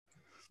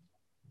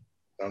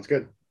Sounds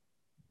good.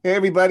 Hey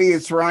everybody,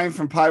 it's Ryan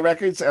from Pi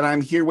Records, and I'm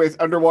here with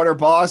Underwater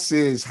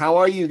Bosses. How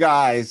are you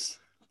guys?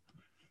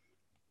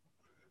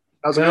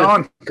 How's it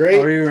going? Great.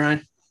 How are you,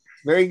 Ryan?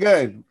 Very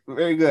good,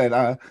 very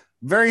good.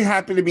 Very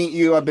happy to meet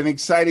you. I've been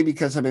excited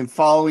because I've been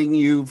following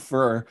you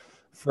for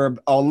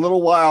a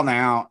little while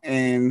now,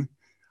 and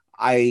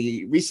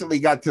I recently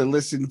got to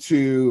listen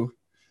to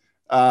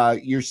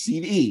your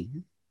CD,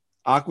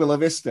 Aquila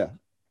Vista,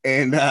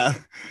 and I,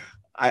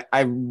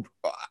 I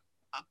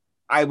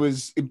I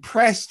was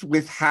impressed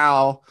with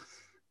how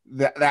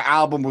the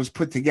album was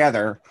put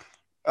together.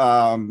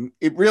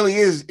 It really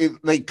is. It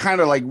like kind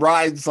of like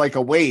rides like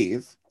a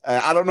wave.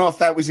 I don't know if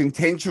that was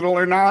intentional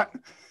or not.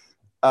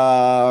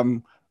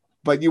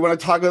 But you want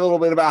to talk a little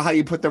bit about how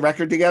you put the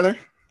record together?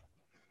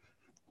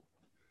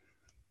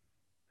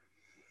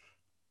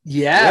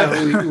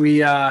 Yeah.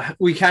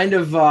 We kind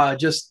of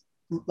just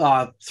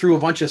threw a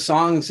bunch of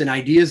songs and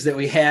ideas that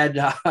we had,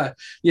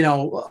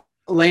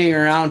 laying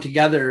around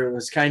together. It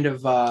was kind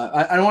of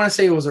I don't want to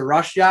say it was a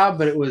rush job,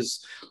 but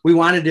we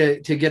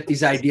wanted to get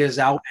these ideas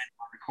out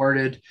and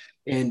recorded.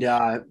 And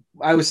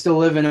I was still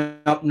living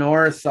up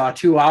north,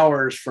 2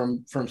 hours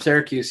from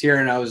Syracuse here,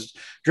 and I was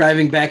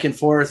driving back and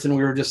forth, and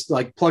we were just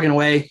like plugging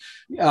away,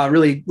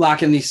 really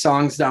locking these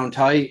songs down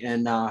tight.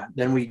 And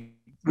then we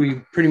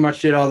pretty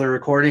much did all the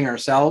recording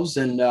ourselves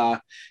and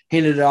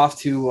handed it off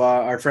to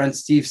our friend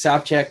Steve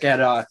Sopchak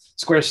at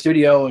Square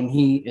Studio, and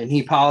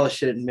he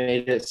polished it and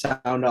made it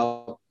sound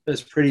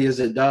as pretty as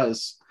it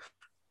does.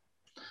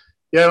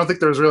 Yeah, I don't think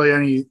there was really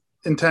any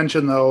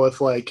intention though with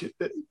like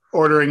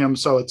ordering them,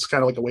 so it's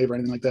kind of like a wave or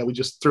anything like that. We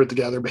just threw it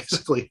together,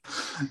 basically.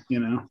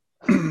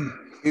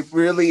 It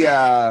really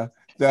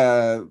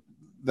the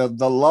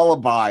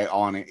lullaby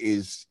on it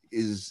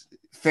is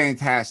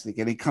fantastic,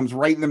 and it comes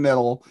right in the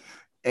middle.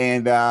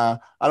 And I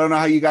don't know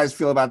how you guys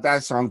feel about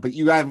that song, but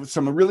you have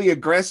some really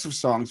aggressive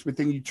songs, but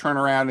then you turn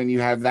around and you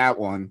have that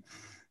one.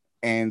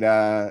 And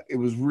it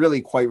was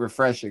really quite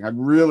refreshing. I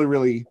really,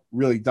 really,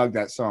 really dug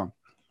that song.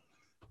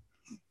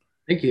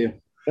 Thank you.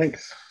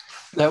 Thanks.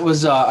 That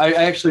was I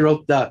actually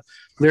wrote the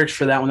lyrics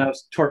for that one. That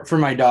was for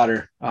my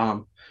daughter.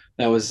 That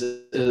was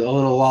a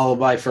little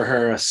lullaby for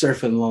her, a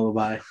surfing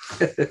lullaby.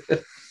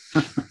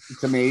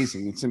 It's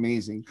amazing. It's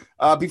amazing.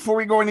 Before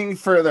we go any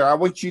further, I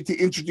want you to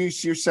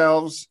introduce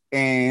yourselves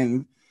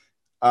and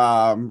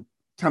tell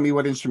me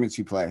what instruments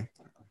you play.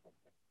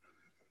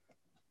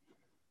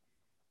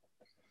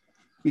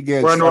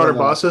 We're Underwater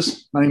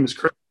Bosses. My name is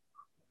Chris.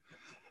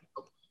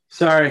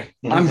 Sorry,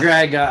 I'm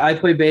Greg. I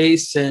play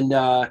bass and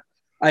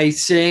I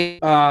sing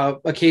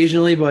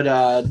occasionally,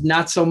 but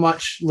not so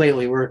much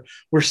lately. We're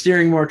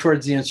steering more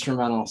towards the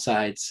instrumental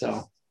side.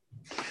 So.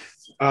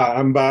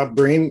 I'm Bob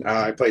Breen.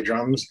 I play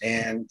drums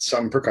and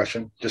some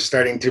percussion, just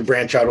starting to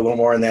branch out a little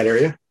more in that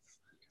area.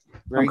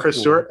 I'm Chris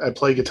Stewart. I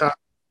play guitar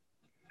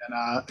and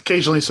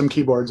occasionally some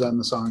keyboards on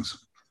the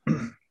songs.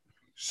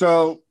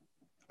 So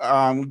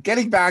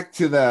getting back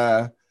to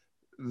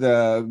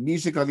the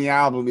music on the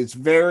album, it's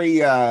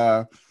very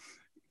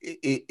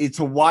it's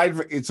a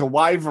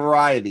wide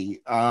variety.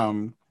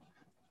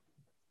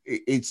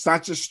 It's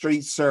not just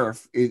straight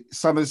surf.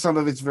 Some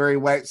of it's very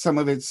wet, some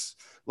of it's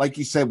like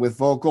you said with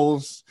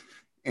vocals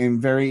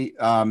and very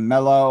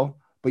mellow,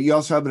 but you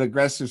also have an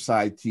aggressive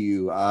side to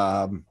you,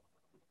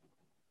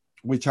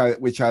 which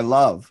I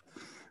love.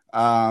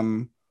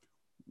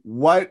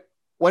 What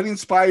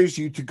inspires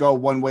you to go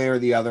one way or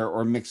the other,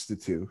 or mix the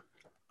two?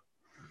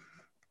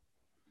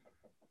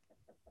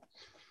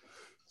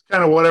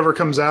 Kind of whatever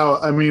comes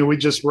out. I mean, we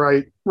just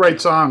write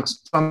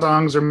songs. Some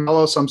songs are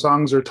mellow, some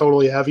songs are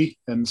totally heavy,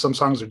 and some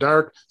songs are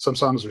dark, some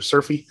songs are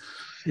surfy.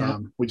 Yeah.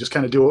 We just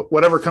kind of do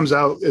whatever comes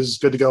out is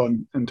good to go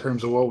in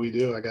terms of what we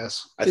do, I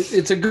guess.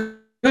 It's a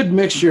good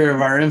mixture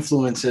of our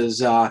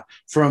influences,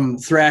 from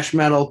thrash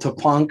metal to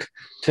punk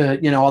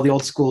to, all the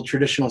old school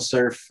traditional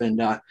surf,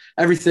 and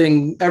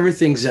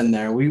everything's in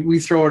there. We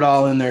throw it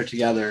all in there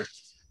together.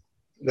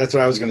 That's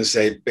what I was going to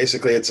say.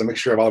 Basically, it's a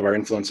mixture of all of our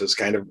influences.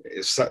 Kind of,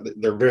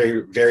 they're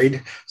very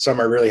varied.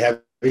 Some are really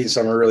heavy,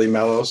 some are really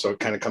mellow. So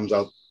it kind of comes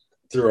out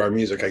through our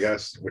music, I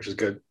guess, which is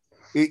good.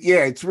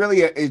 It's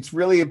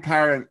really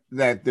apparent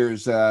that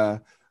there's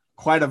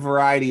quite a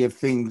variety of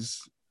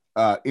things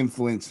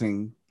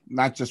influencing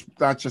not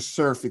just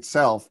surf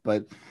itself,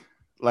 but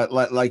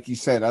like you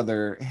said,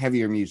 other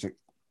heavier music.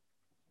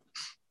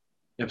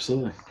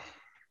 Absolutely.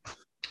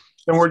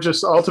 And we're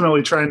just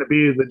ultimately trying to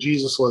be the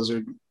Jesus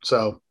Lizard.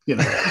 So,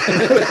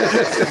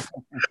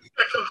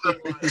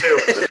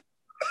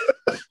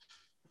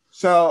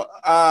 So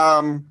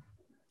I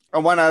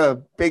want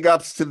to big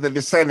ups to the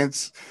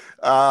Descendants.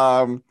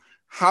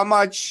 How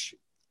much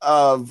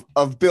of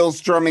Bill's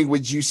drumming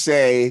would you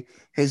say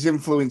has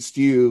influenced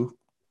you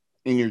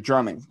in your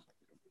drumming?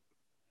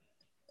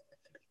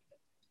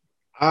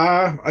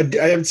 I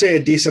would say a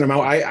decent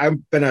amount.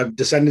 I've been a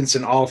Descendants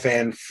and All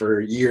fan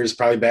for years,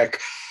 probably back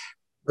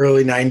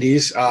early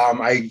 90s.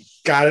 I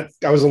got it.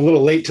 I was a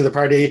little late to the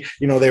party.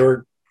 They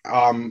were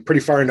pretty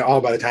far into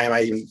All by the time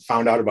I even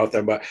found out about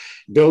them. But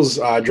Bill's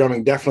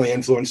drumming definitely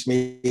influenced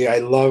me. I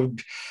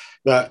loved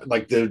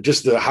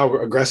the how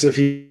aggressive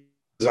he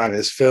was on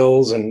his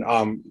fills,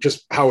 and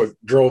just how it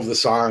drove the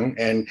song.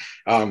 And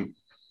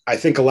I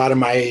think a lot of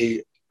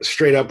my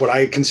straight up what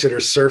I consider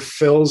surf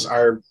fills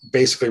are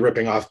basically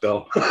ripping off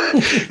Bill.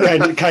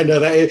 kind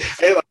of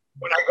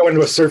when I go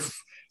into a surf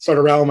sort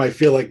of realm, I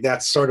feel like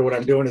that's sort of what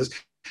I'm doing, is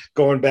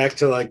going back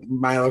to like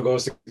Milo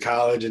Goes to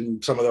College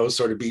and some of those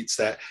sort of beats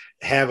that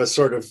have a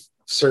sort of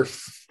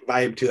surf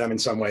vibe to them in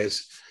some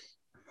ways.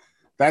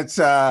 That's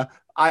I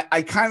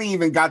kind of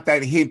even got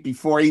that hint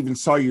before I even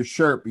saw your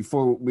shirt,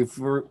 before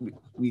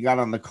we got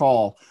on the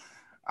call.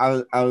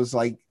 I was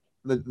like,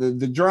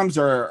 the drums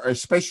are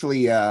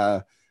especially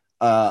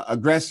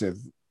aggressive.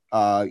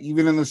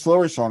 Even in the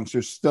slower songs,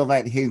 there's still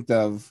that hint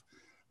of,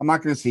 I'm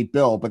not going to say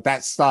Bill, but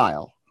that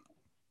style.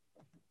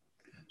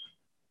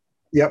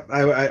 Yep,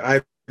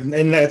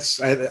 and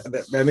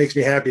that makes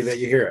me happy that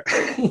you hear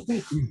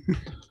it.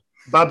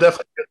 Bob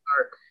definitely gets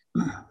hard.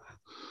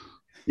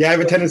 Yeah, I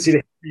have a tendency to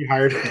hit pretty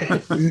hard.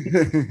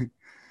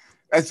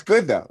 That's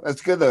good though.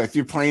 That's good though. If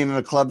you're playing in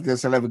a club that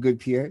doesn't have a good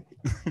PA.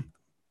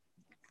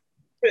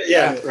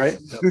 Yeah, right.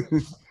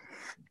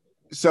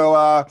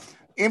 So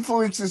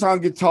influences on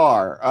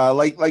guitar,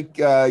 like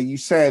you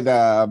said,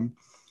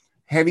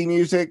 heavy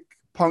music,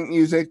 punk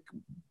music,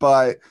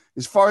 but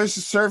as far as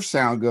the surf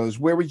sound goes,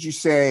 where would you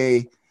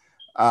say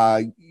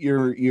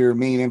your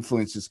main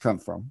influences come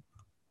from?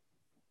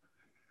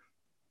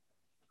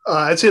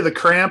 I'd say the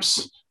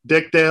Cramps,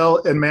 Dick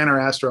Dale, and Manor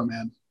Astro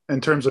Man in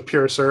terms of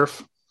pure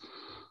surf.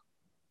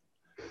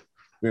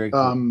 Very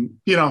cool.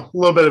 You know, a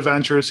little bit of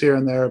Ventures here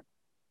and there,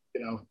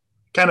 you know,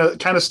 kind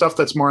of stuff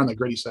that's more on the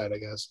gritty side, I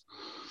guess.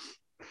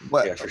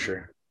 Yeah, for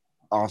sure.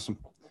 Awesome.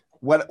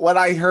 What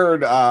I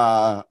heard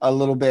a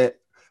little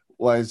bit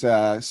was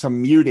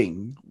some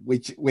muting,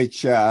 which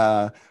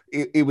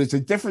it was a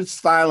different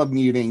style of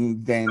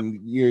muting than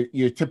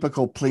your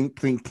typical plink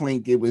plink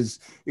plink.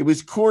 It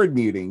was chord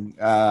muting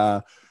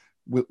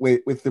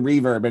with the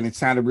reverb, and it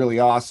sounded really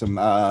awesome.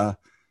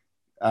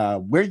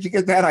 Where'd you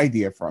get that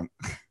idea from?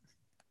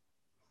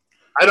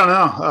 I don't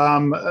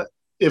know.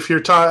 If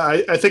you're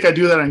talking, I think I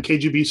do that on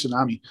KGB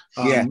Tsunami,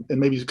 and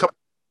maybe a couple,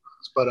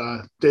 but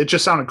it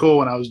just sounded cool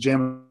when I was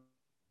jamming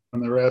on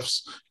the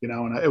riffs, you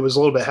know, and it was a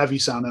little bit heavy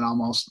sounding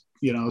almost,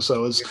 you know, so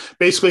it was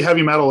basically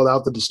heavy metal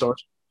without the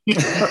distortion.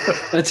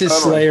 That's his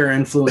Slayer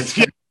influence.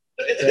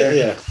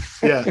 Yeah.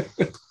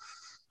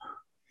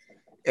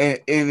 And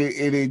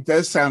it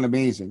does sound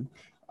amazing.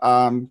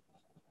 As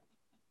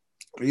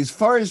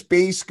far as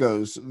bass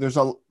goes, there's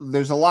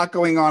a lot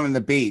going on in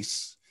the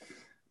bass.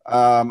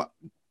 Can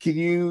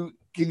you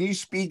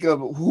speak of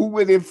who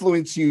would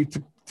influence you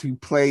to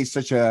play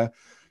such a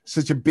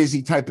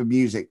busy type of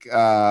music,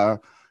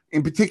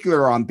 in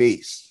particular on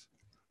bass?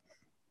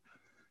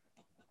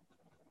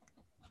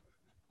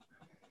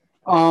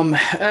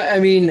 I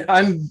mean,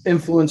 I'm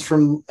influenced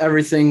from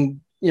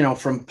everything, you know,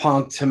 from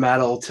punk to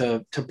metal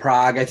to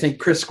prog. I think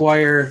Chris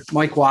Squire,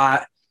 Mike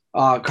Watt,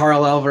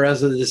 Carl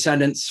Alvarez of the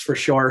Descendants for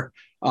sure.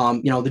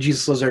 You know, the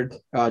Jesus Lizard,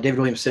 David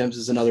William Sims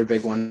is another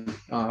big one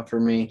for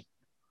me.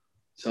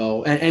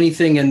 So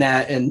anything in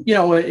that, and you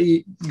know,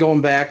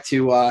 going back to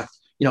you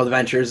know, the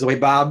Ventures, the way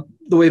Bob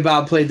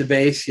played the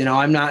bass. You know,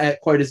 I'm not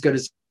quite as good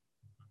as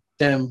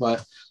him,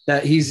 but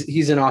that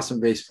he's an awesome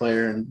bass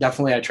player, and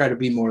definitely I try to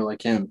be more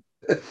like him.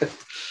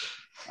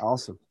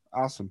 Awesome.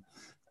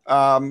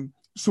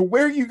 So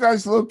where are you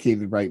guys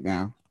located right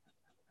now?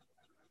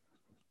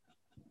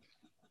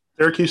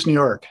 Syracuse, New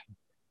York.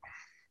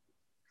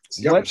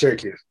 Yep,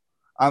 Syracuse.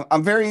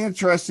 I'm very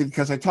interested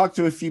because I talked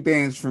to a few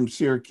bands from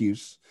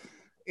Syracuse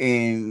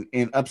in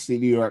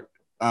upstate New York.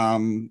 Tell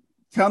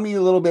me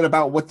a little bit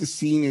about what the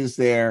scene is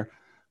there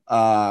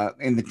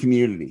in the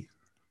community.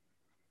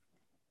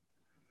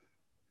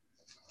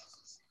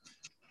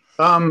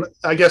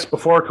 I guess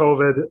before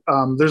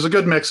COVID, there's a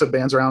good mix of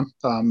bands around.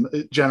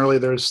 Generally,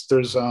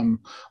 there's a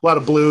lot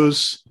of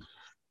blues.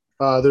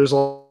 There's a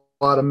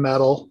lot of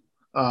metal,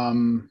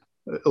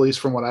 at least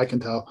from what I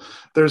can tell.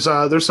 There's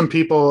some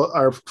people.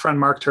 Our friend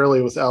Mark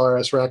Turley with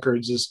LRS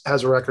Records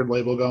has a record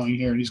label going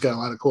here, and he's got a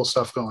lot of cool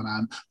stuff going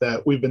on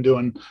that we've been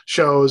doing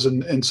shows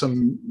and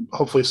some,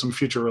 hopefully some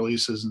future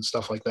releases and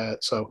stuff like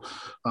that. So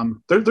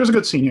there's a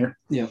good scene here.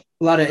 Yeah,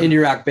 a lot of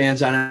indie rock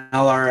bands on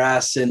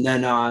LRS, and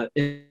then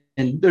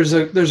and there's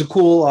a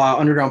cool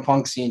underground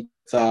punk scene.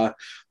 The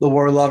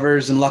War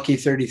Lovers and Lucky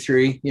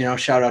 33. You know,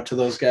 shout out to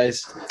those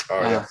guys.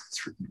 Oh, yeah.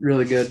 It's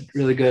really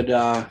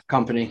good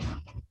company.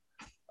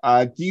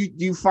 Do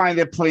you find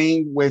that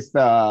playing with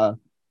a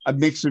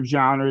mix of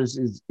genres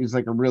is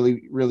like a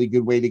really, really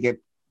good way to get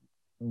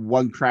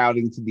one crowd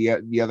into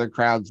the other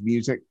crowd's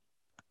music?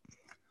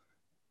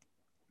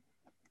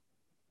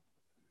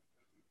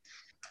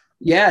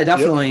 Yeah,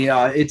 definitely.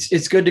 Yep.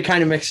 It's good to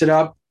kind of mix it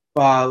up.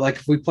 Like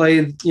if we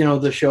play, you know,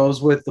 the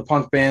shows with the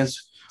punk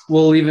bands,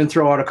 we'll even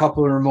throw out a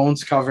couple of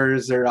Ramones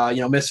covers or you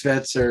know,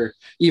 Misfits or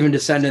even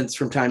Descendants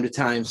from time to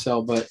time.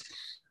 So, but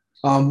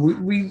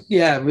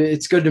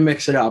it's good to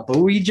mix it up, but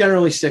we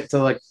generally stick to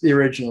like the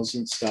originals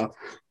and stuff.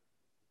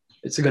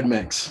 It's a good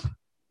mix.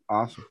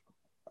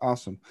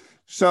 Awesome.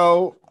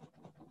 So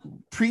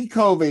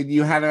pre-COVID,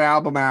 you had an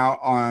album out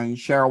on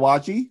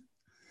Sharawaji.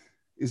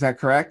 Is that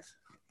correct?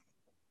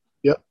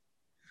 Yep.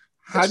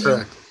 How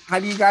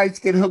do you guys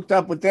get hooked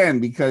up with them?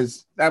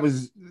 Because that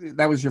was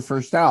your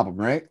first album,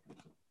 right?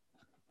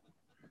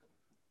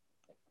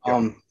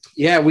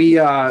 Yeah, we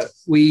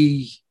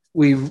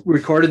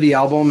recorded the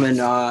album,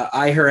 and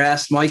I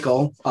harassed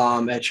Michael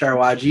at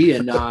Sharawaji,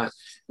 and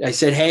I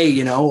said, hey,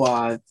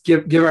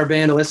 give our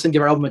band a listen,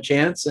 give our album a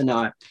chance,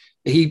 and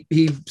he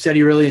said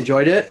he really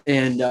enjoyed it,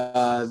 and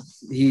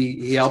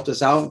he helped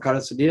us out and cut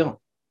us a deal.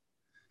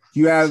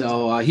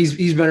 So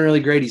he's been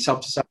really great. He's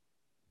helped us out.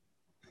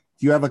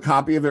 Do you have a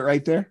copy of it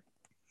right there?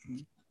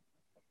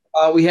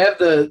 We have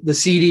the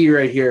CD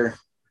right here,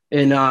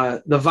 and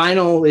the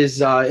vinyl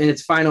is in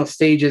its final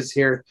stages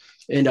here,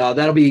 and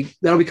that'll be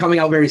coming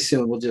out very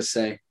soon. We'll just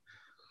say.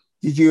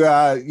 Did you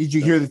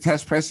hear the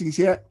test pressings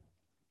yet?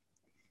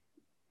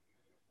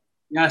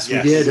 Yes,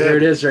 we did. There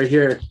it is, right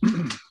here.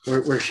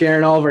 We're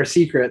sharing all of our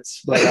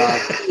secrets, but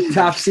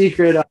top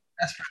secret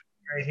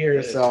right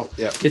here. So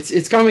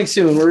it's coming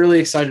soon. We're really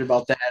excited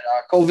about that.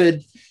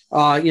 COVID,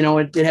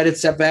 it had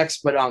its setbacks,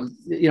 but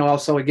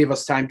also it gave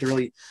us time to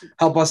really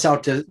help us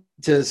out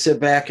to sit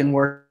back and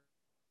work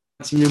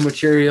on some new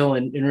material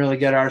and really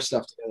get our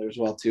stuff together as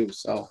well too.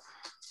 So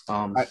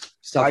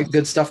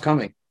good stuff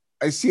coming.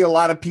 I see a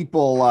lot of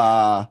people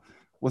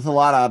with a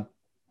lot of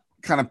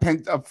kind of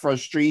pent up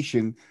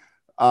frustration,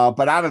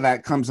 but out of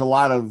that comes a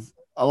lot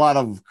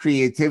of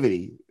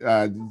creativity.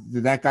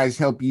 Did that guys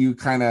help you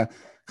kind of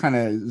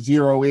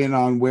zero in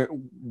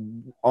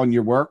on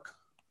your work?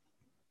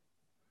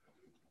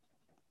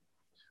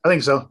 I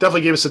think so.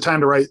 Definitely gave us the time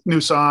to write new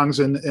songs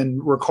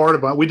and record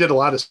about. We did a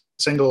lot of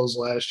singles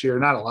last year,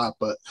 not a lot,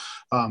 but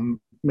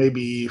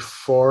maybe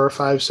 4 or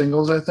 5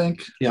 singles, I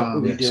think. Yeah,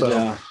 we did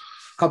a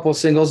couple of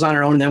singles on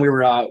our own, and then we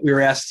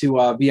were asked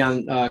to be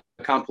on a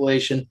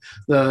compilation,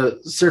 the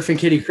Surfing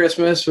Kitty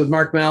Christmas with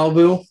Mark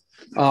Malibu.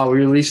 We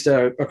released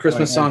a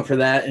Christmas song for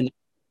that, and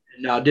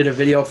did a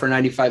video for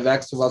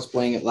 95X of us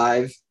playing it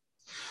live.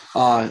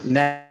 And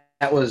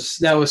that was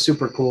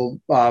super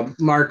cool.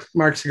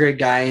 Mark's a great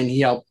guy, and he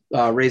helped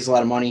raise a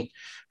lot of money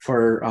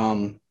for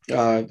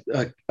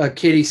a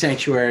kitty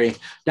sanctuary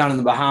down in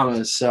the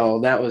Bahamas. So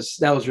that was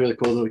really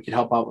cool that we could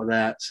help out with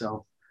that.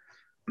 So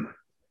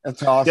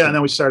that's awesome. Yeah, and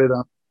then we started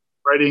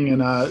writing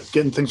and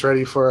getting things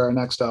ready for our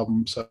next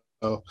album. So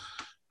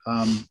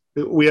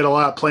we had a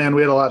lot planned.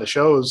 We had a lot of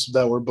shows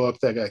that were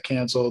booked that got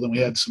canceled, and we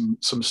had some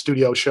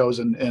studio shows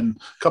and a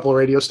couple of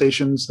radio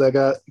stations that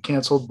got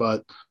canceled.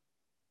 But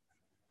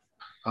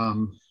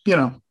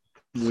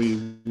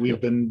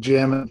we've been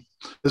jamming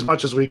as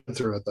much as we can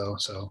through it, though.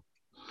 So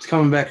it's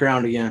coming back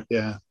around again.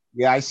 Yeah.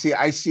 I see it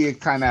I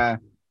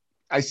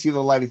see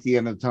the light at the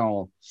end of the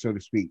tunnel, so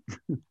to speak.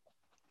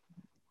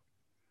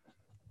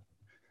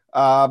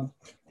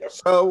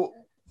 So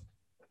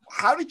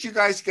how did you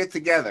guys get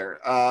together?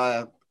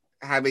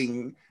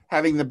 Having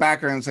the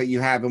backgrounds that you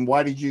have, and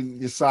why did you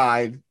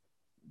decide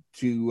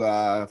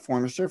to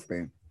form a surf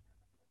band?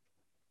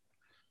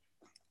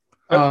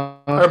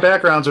 Our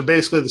backgrounds are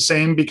basically the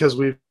same because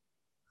we've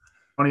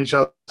known each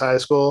other in high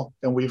school,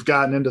 and we've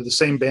gotten into the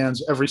same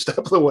bands every step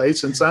of the way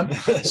since then.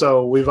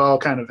 So we've all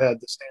kind of had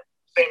the same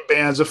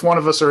bands. If one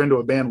of us are into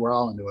a band, we're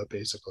all into it,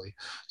 basically.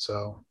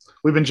 So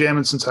we've been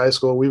jamming since high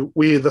school.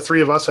 We the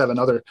three of us have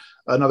another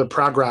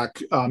prog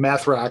rock,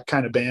 math rock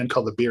kind of band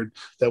called The Beard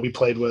that we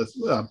played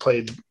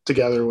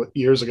together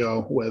years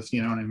ago with,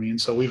 you know what I mean?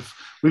 So we've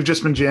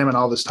just been jamming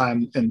all this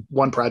time in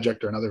one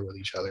project or another with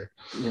each other.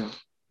 Yeah.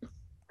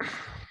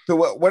 So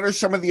what are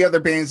some of the other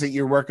bands that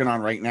you're working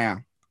on right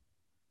now?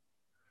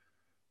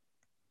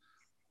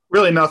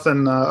 Really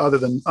nothing other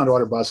than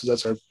Underwater Buses.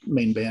 That's our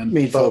main band.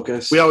 Main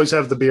focus. We always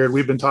have The Beard.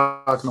 We've been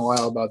talking a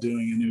while about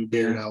doing a new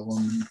Beard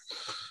album.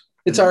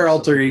 It's our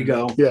alter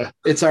ego. Yeah.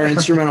 It's our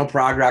instrumental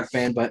prog rock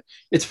band, but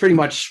it's pretty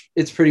much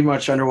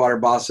Underwater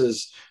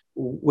Buses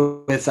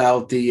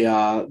without the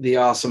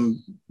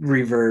awesome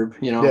reverb,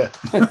 Yeah.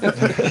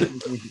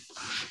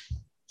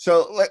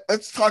 So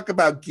let's talk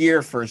about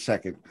gear for a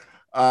second.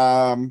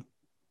 As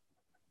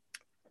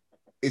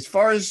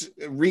far as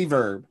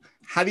reverb,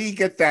 how do you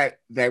get that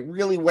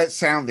really wet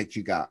sound that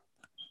you got?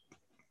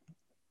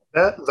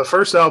 The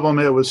first album,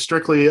 it was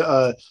strictly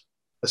a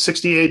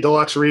 68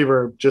 deluxe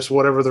reverb, just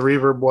whatever the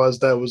reverb was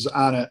that was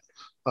on it.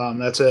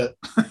 That's it,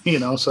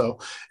 so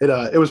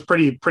it was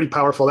pretty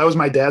powerful. That was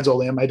my dad's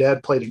old amp. My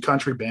dad played in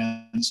country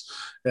bands.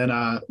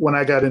 And when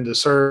I got into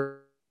surf,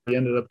 he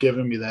ended up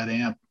giving me that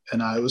amp.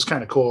 And it was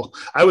kind of cool.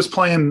 I was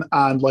playing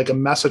on like a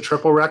Mesa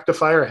triple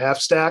rectifier, half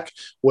stack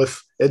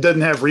it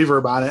didn't have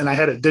reverb on it. And I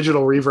had a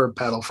digital reverb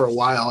pedal for a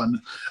while. And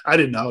I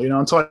didn't know,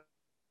 until I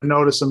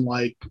noticed and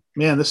like,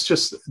 man, this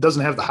just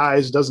doesn't have the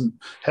highs, doesn't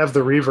have the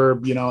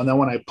reverb, and then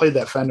when I played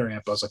that Fender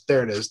amp, I was like,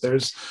 there it is.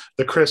 There's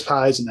the crisp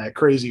highs and that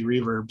crazy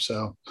reverb.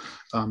 So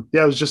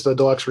it was just a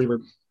deluxe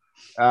reverb.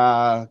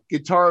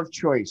 Guitar of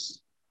choice.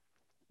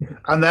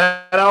 On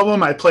that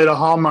album, I played a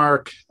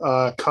Hallmark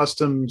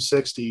Custom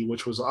 60,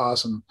 which was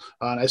awesome.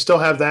 And I still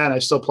have that, and I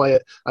still play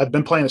it. I've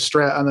been playing a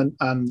Strat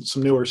on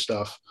some newer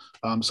stuff,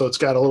 so it's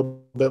got a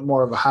little bit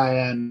more of a high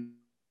end,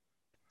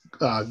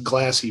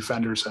 glassy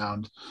Fender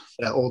sound,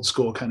 that old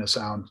school kind of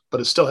sound.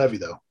 But it's still heavy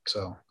though.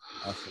 So,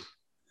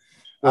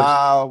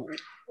 Awesome.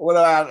 What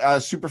about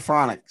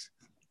Superphonics?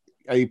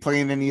 Are you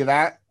playing any of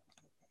that?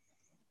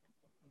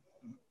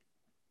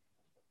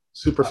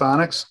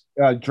 Superphonics,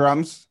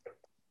 Drums.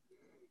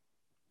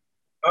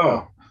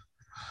 Oh,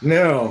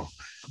 no.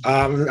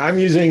 I'm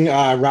using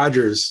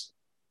Rogers.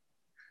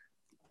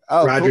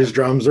 Oh, Rogers cool.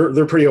 drums.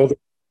 They're pretty old.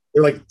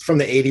 They're like from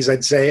the 80s,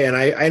 I'd say. And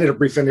I ended up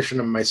refinishing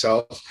them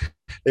myself.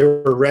 They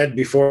were red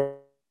before,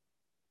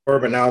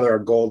 but now they're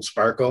a gold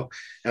sparkle.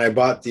 And I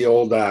bought the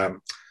old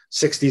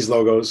 60s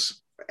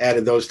logos,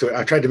 added those to it.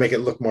 I tried to make it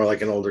look more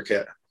like an older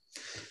kit.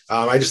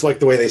 I just like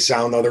the way they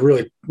sound, though. They're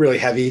really, really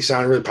heavy,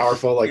 sound really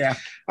powerful. Like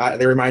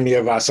they remind me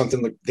of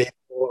something like Dave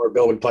or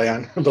Bill would play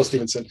on, Bill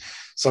Stevenson.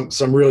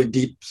 Some really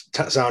deep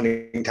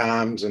sounding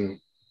toms and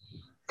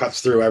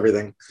cuts through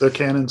everything. they're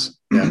cannons.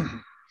 Yeah.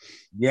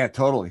 Yeah,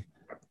 totally.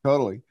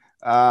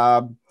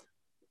 And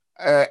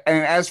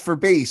as for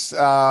bass,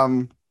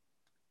 what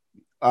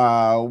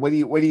are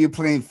you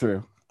playing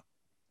through?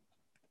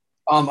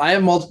 I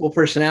have multiple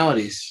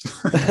personalities.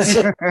 As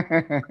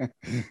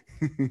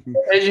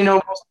you know,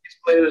 most of these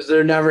players,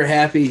 they're never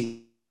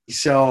happy.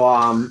 So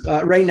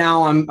right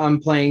now I'm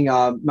playing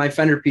my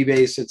Fender P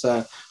bass. It's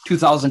a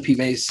 2000 P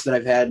bass that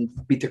I've had and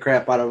beat the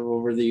crap out of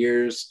over the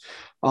years,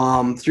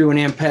 through an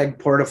Ampeg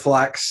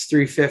Portaflex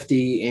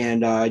 350,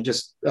 and I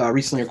just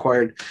recently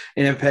acquired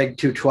an Ampeg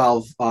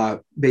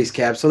 212 bass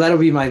cab. So that'll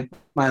be my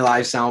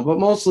live sound, but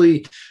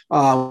mostly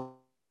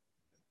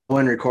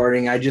when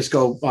recording, I just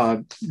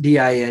go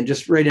DIN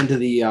just right into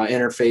the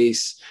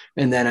interface,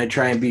 and then I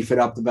try and beef it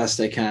up the best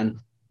I can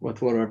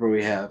with whatever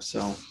we have.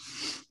 So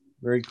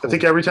Very cool. I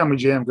think every time we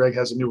jam, Greg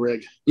has a new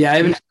rig. yeah, I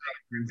haven't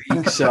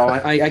so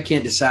I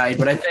can't decide,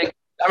 but I think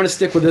I'm going to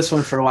stick with this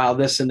one for a while.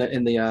 This in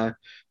the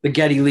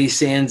Geddy Lee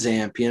Sands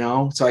amp,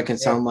 so I can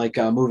sound like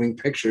moving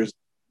pictures.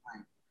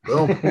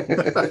 Boom.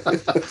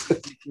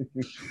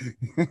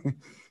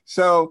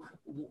 So,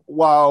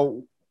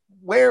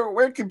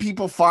 where can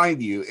people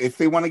find you if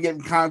they want to get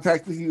in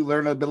contact with you,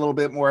 learn a little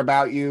bit more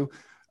about you?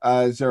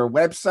 Is there a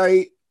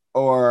website,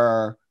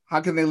 or how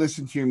can they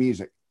listen to your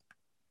music?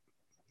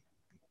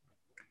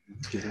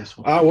 We're at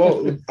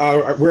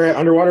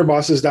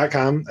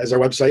underwaterbosses.com as our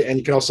website, and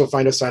you can also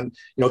find us on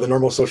the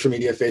normal social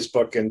media,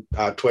 Facebook and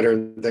Twitter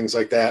and things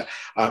like that,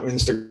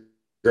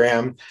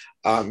 Instagram.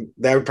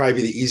 That would probably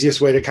be the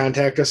easiest way to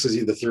contact us, is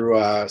either through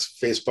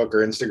Facebook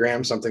or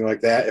Instagram, something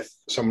like that, if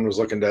someone was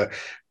looking to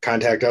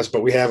contact us.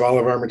 But we have all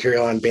of our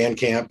material on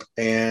Bandcamp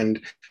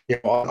and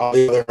all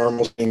the other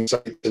normal sites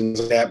and things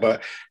like that.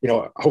 But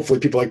hopefully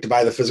people like to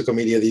buy the physical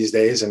media these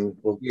days, and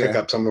we'll pick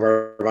up some of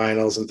our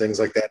vinyls and things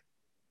like that.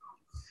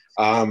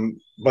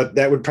 But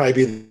that would probably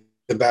be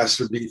the best,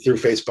 would be through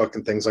Facebook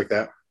and things like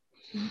that.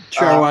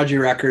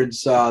 Sharawaji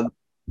Records,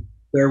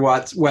 their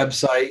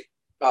website,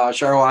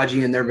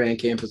 Sharawaji, and their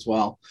Bandcamp as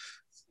well.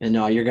 And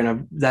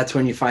that's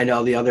when you find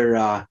all the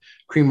other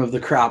cream of the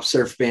crop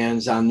surf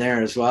bands on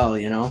there as well,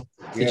 the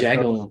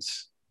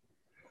Jagaloons.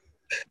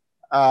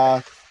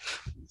 So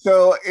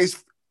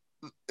it's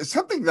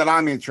something that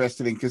I'm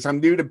interested in, because I'm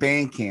new to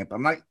Bandcamp.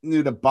 I'm not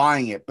new to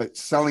buying it, but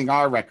selling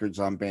our records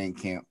on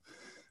Bandcamp.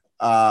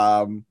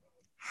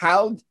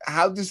 How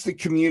does the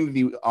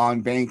community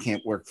on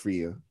Bandcamp work for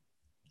you?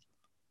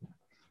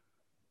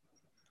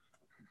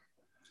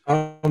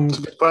 That's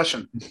a good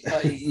question.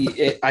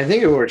 I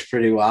think it works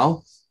pretty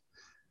well.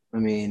 I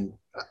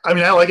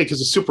like it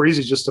because it's super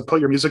easy just to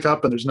put your music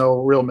up, and there's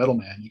no real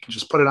middleman. You can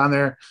just put it on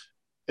there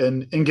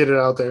and get it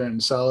out there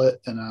and sell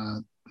it.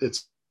 And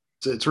it's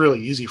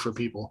really easy for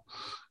people,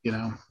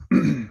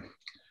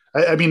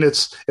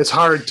 it's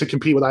hard to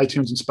compete with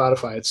iTunes and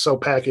Spotify. It's so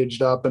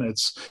packaged up, and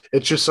it's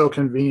just so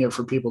convenient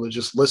for people to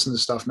just listen to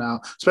stuff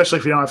now, especially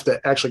if you don't have to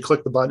actually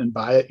click the button and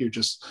buy it. You're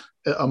just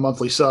a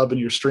monthly sub and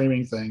you're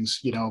streaming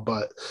things,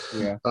 but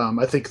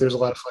I think there's a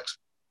lot of flexibility.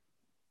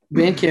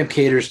 Bandcamp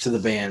caters to the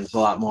bands a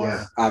lot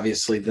more,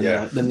 obviously,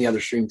 than the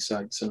other streaming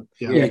sites. And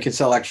you can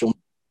sell actual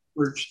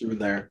merch through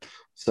there.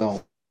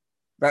 So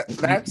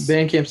that's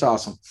Bandcamp's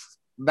awesome.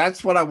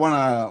 That's what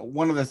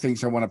one of the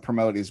things I want to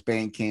promote is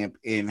Bandcamp,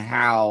 in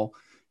how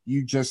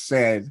you just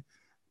said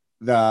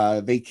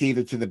they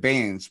cater to the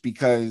bands,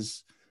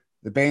 because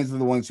the bands are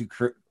the ones who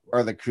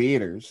are the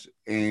creators.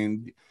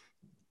 And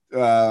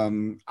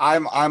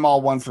I'm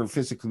all one for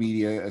physical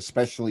media,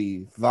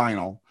 especially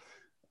vinyl.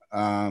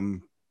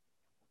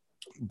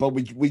 But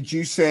would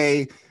you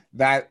say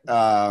that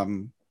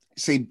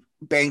say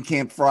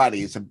Bandcamp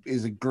Friday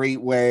is a great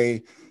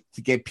way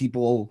to get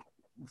people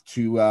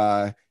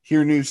to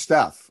hear new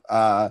stuff?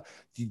 Do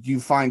you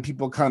find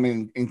people come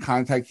in and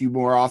contact you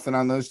more often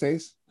on those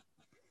days?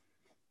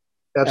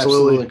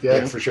 Absolutely.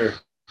 Yeah, for sure.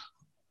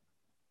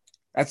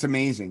 That's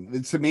amazing.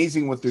 It's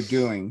amazing what they're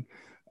doing.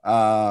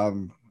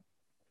 And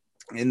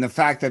the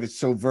fact that it's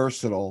so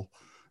versatile.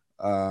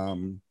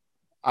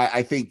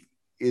 I think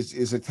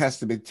is a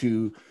testament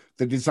to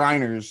the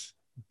designers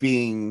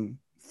being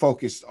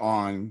focused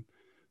on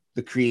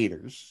the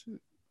creators.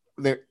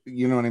 There,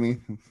 you know what I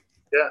mean?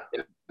 Yeah,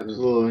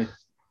 Absolutely.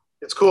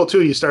 it's cool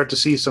too. You start to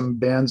see some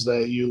bands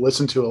that you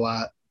listen to a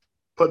lot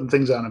putting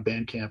things out on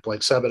Bandcamp,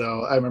 like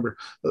Sebadoh. I remember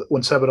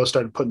when Sebadoh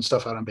started putting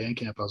stuff out on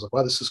Bandcamp, I was like,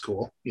 wow, this is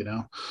cool, you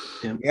know?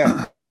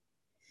 Yeah.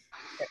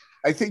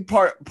 I think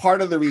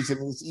part of the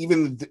reason is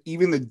even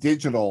the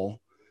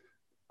digital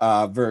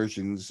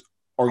versions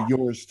are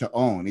yours to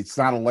own. It's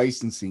not a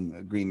licensing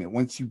agreement.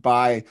 Once you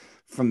buy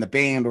from the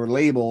band or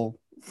label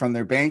from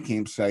their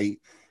Bandcamp site,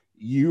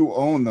 you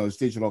own those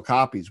digital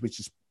copies, which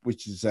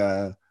is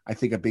I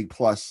think a big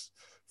plus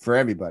for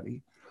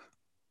everybody.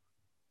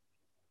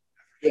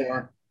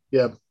 Yeah.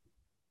 Yeah.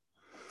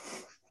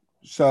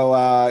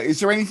 So is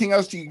there anything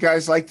else you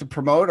guys like to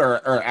promote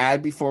or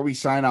add before we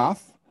sign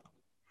off?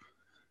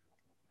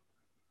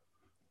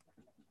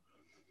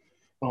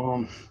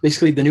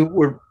 Basically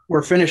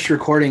we're finished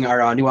recording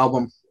our new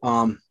album.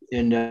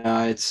 And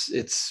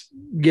it's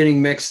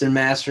getting mixed and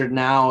mastered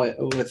now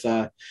with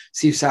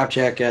Steve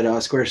Sobchak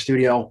at Square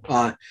Studio.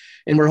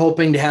 And we're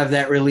hoping to have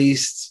that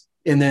released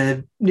in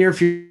the near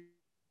future.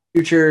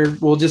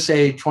 We'll just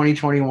say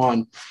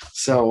 2021.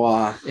 So,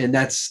 and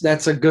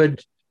that's a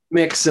good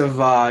mix of,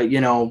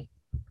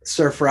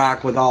 surf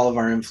rock with all of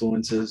our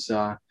influences.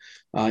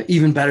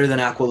 Even better than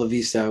Aqua La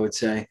Vista, I would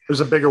say.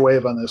 There's a bigger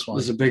wave on this one.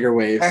 There's a bigger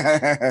wave.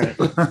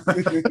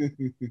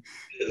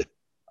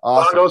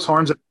 Awesome. Bongos,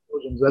 horns, and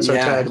explosions. That's our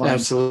tagline.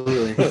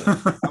 Absolutely.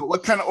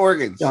 What kind of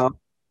organs?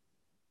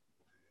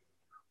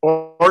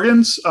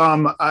 Organs,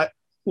 I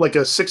like a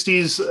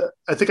 60s.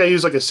 I think I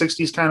use like a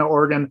 60s kind of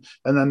organ,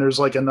 and then there's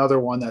like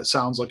another one that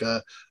sounds like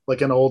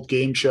an old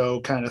game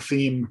show kind of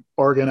theme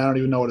organ. I don't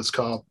even know what it's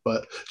called,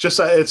 but just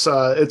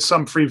it's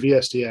some free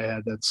VST I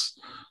had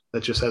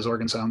that just has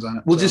organ sounds on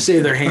it. We'll just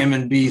say they're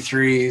Hammond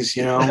B3s,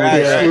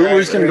 Right. We're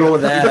just gonna go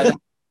with that.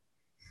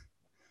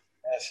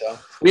 So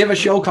we have a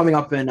show coming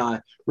up in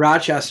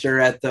Rochester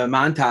at the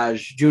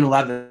Montage June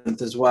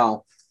 11th as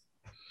well.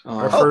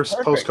 Our first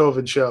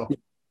post-COVID show.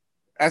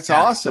 That's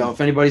awesome. So if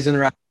anybody's in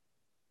the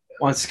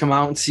wants to come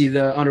out and see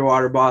the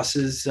Underwater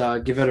Bosses,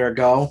 give it a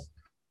go.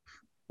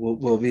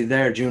 We'll be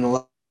there June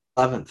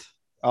 11th.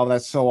 Oh,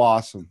 that's so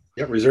awesome.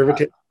 Yep, reserve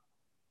it.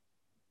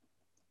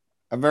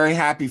 I'm very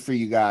happy for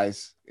you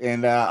guys,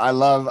 and I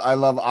love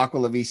Aqua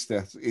La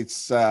Vista.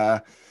 It's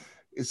a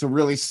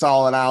really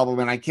solid album,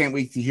 and I can't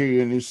wait to hear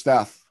your new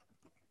stuff.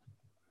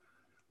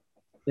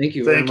 Thank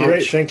you. Thank you.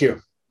 Great, thank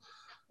you.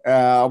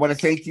 I want to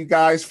thank you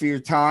guys for your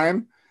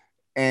time,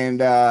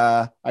 and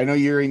I know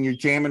you're in your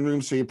jamming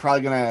room, so you're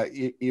probably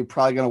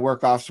gonna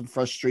work off some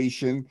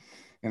frustration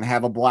and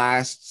have a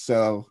blast.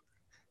 So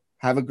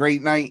have a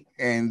great night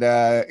and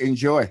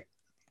enjoy.